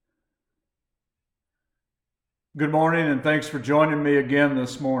Good morning, and thanks for joining me again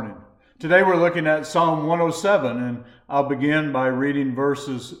this morning. Today we're looking at Psalm 107, and I'll begin by reading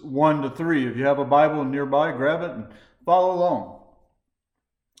verses 1 to 3. If you have a Bible nearby, grab it and follow along.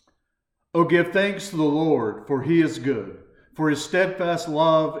 Oh, give thanks to the Lord, for he is good, for his steadfast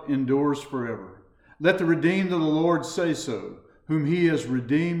love endures forever. Let the redeemed of the Lord say so, whom he has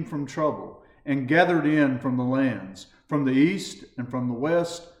redeemed from trouble, and gathered in from the lands, from the east and from the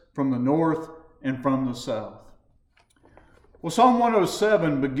west, from the north and from the south. Well, Psalm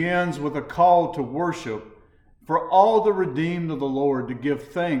 107 begins with a call to worship for all the redeemed of the Lord to give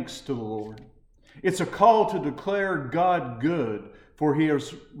thanks to the Lord. It's a call to declare God good, for he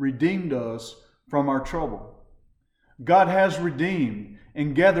has redeemed us from our trouble. God has redeemed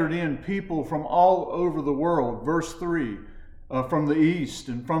and gathered in people from all over the world. Verse 3, from the east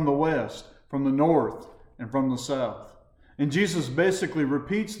and from the west, from the north and from the south. And Jesus basically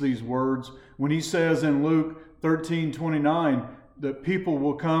repeats these words when he says in Luke 13:29 that people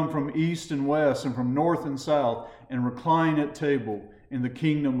will come from east and west and from north and south and recline at table in the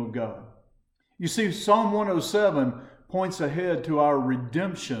kingdom of God. You see, Psalm 107 points ahead to our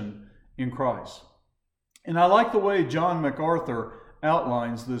redemption in Christ. And I like the way John MacArthur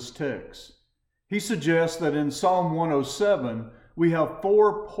outlines this text. He suggests that in Psalm 107 we have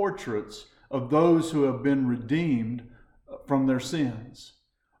four portraits of those who have been redeemed from their sins.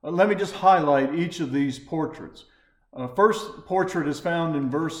 Let me just highlight each of these portraits. First portrait is found in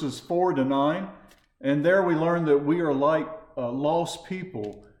verses 4 to 9, and there we learn that we are like lost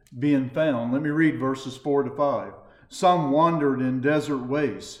people being found. Let me read verses 4 to 5. Some wandered in desert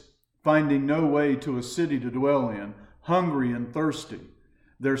wastes, finding no way to a city to dwell in, hungry and thirsty.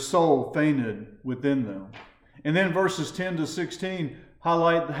 Their soul fainted within them. And then verses 10 to 16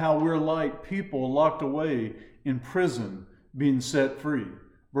 highlight how we're like people locked away in prison, being set free.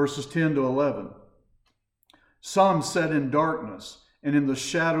 Verses 10 to 11. Some sat in darkness and in the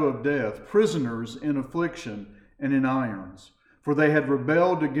shadow of death, prisoners in affliction and in irons, for they had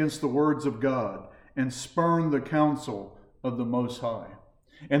rebelled against the words of God and spurned the counsel of the Most High.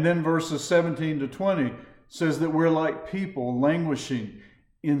 And then verses 17 to 20 says that we're like people languishing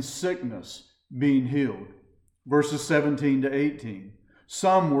in sickness, being healed. Verses 17 to 18.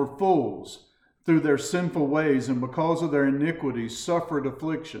 Some were fools through their sinful ways, and because of their iniquities suffered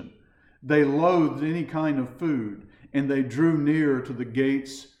affliction. They loathed any kind of food, and they drew near to the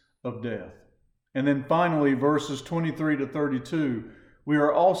gates of death. And then finally, verses 23 to 32, we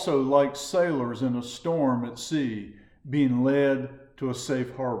are also like sailors in a storm at sea, being led to a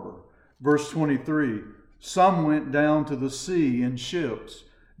safe harbor. Verse 23, some went down to the sea in ships,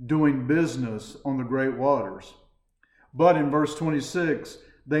 doing business on the great waters. But in verse 26,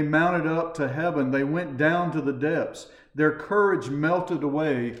 they mounted up to heaven. They went down to the depths. Their courage melted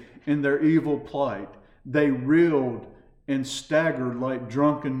away in their evil plight. They reeled and staggered like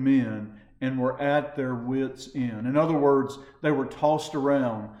drunken men and were at their wits' end. In other words, they were tossed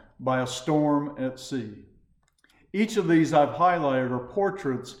around by a storm at sea. Each of these I've highlighted are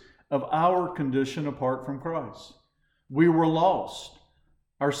portraits of our condition apart from Christ. We were lost.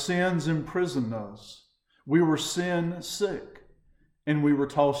 Our sins imprisoned us. We were sin sick. And we were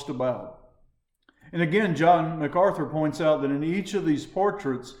tossed about. And again, John MacArthur points out that in each of these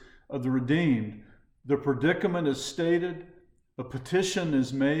portraits of the redeemed, the predicament is stated, a petition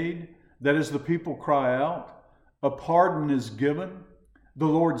is made, that is, the people cry out, a pardon is given, the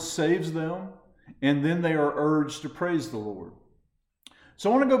Lord saves them, and then they are urged to praise the Lord. So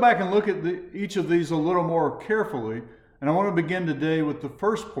I want to go back and look at each of these a little more carefully, and I want to begin today with the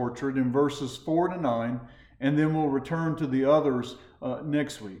first portrait in verses 4 to 9, and then we'll return to the others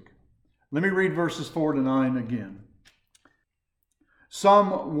next week. Let me read verses 4 to 9 again.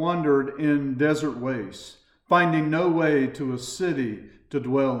 Some wandered in desert wastes, finding no way to a city to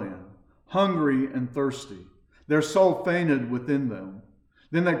dwell in, hungry and thirsty. Their soul fainted within them.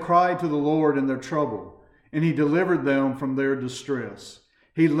 Then they cried to the Lord in their trouble, and he delivered them from their distress.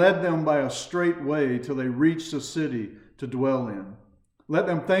 He led them by a straight way till they reached a city to dwell in. Let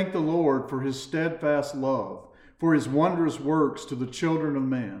them thank the Lord for his steadfast love, for his wondrous works to the children of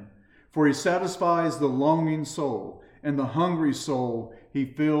man. For he satisfies the longing soul, and the hungry soul he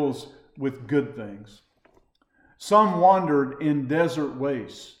fills with good things. Some wandered in desert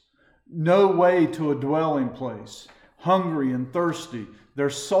wastes, no way to a dwelling place, hungry and thirsty,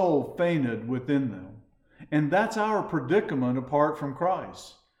 their soul fainted within them. And that's our predicament apart from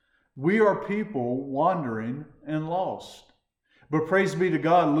Christ. We are people wandering and lost. But praise be to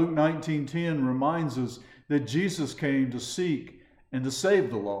God, Luke 19:10 reminds us that Jesus came to seek and to save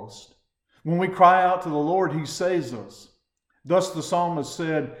the lost. When we cry out to the Lord, he saves us. Thus the psalmist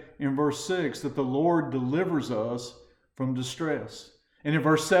said in verse 6 that the Lord delivers us from distress. And in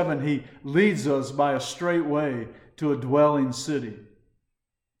verse 7, he leads us by a straight way to a dwelling city.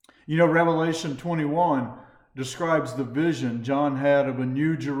 You know, Revelation 21 describes the vision John had of a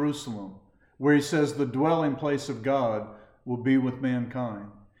new Jerusalem, where he says the dwelling place of God will be with mankind,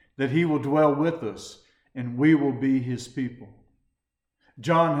 that he will dwell with us, and we will be his people.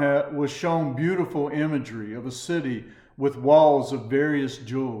 John was shown beautiful imagery of a city with walls of various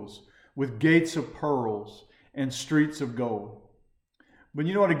jewels, with gates of pearls and streets of gold. But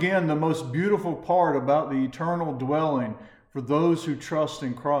you know what? Again, the most beautiful part about the eternal dwelling for those who trust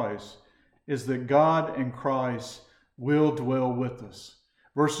in Christ is that God and Christ will dwell with us.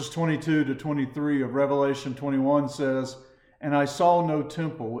 Verses 22 to 23 of Revelation 21 says, "And I saw no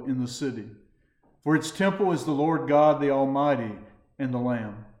temple in the city, for its temple is the Lord God the Almighty and the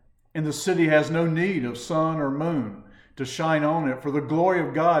Lamb. And the city has no need of sun or moon to shine on it, for the glory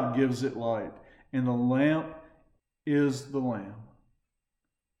of God gives it light, and the lamp is the Lamb."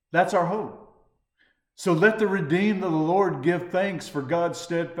 That's our hope. So let the redeemed of the Lord give thanks for God's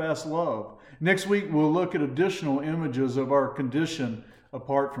steadfast love. Next week, we'll look at additional images of our condition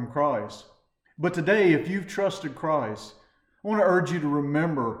apart from Christ. But today, if you've trusted Christ, I want to urge you to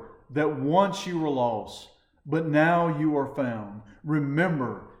remember that once you were lost, but now you are found.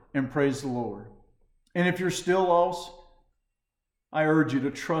 Remember and praise the Lord. And if you're still lost, I urge you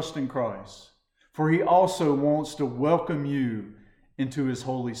to trust in Christ, for he also wants to welcome you into his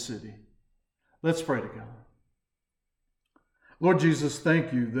holy city. Let's pray together. Lord Jesus,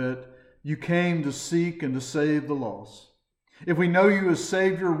 thank you that you came to seek and to save the lost. If we know you as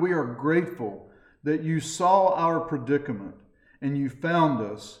Savior, we are grateful that you saw our predicament and you found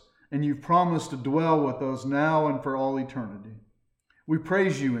us and you promised to dwell with us now and for all eternity. We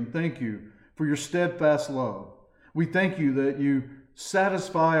praise you and thank you for your steadfast love. We thank you that you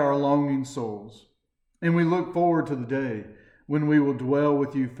satisfy our longing souls. And we look forward to the day when we will dwell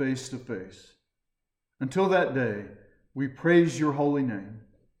with you face to face. Until that day, we praise your holy name.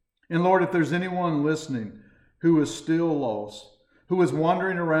 And Lord, if there's anyone listening who is still lost, who is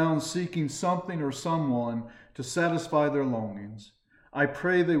wandering around seeking something or someone to satisfy their longings, I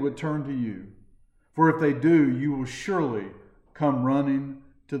pray they would turn to you. For if they do, you will surely come running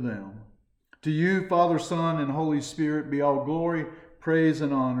to them. To you, Father, Son, and Holy Spirit, be all glory, praise,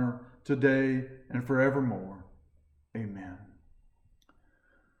 and honor today and forevermore. Amen.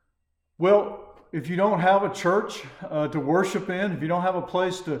 Well, if you don't have a church to worship in, if you don't have a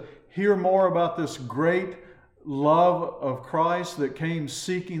place to hear more about this great love of Christ that came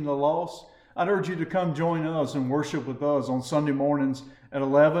seeking the lost, I'd urge you to come join us and worship with us on Sunday mornings at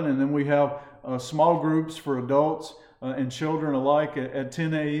 11. And then we have small groups for adults and children alike at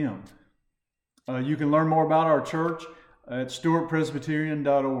 10 a.m. You can learn more about our church at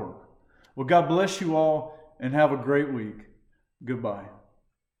stewartpresbyterian.org. Well, God bless you all and have a great week. Goodbye.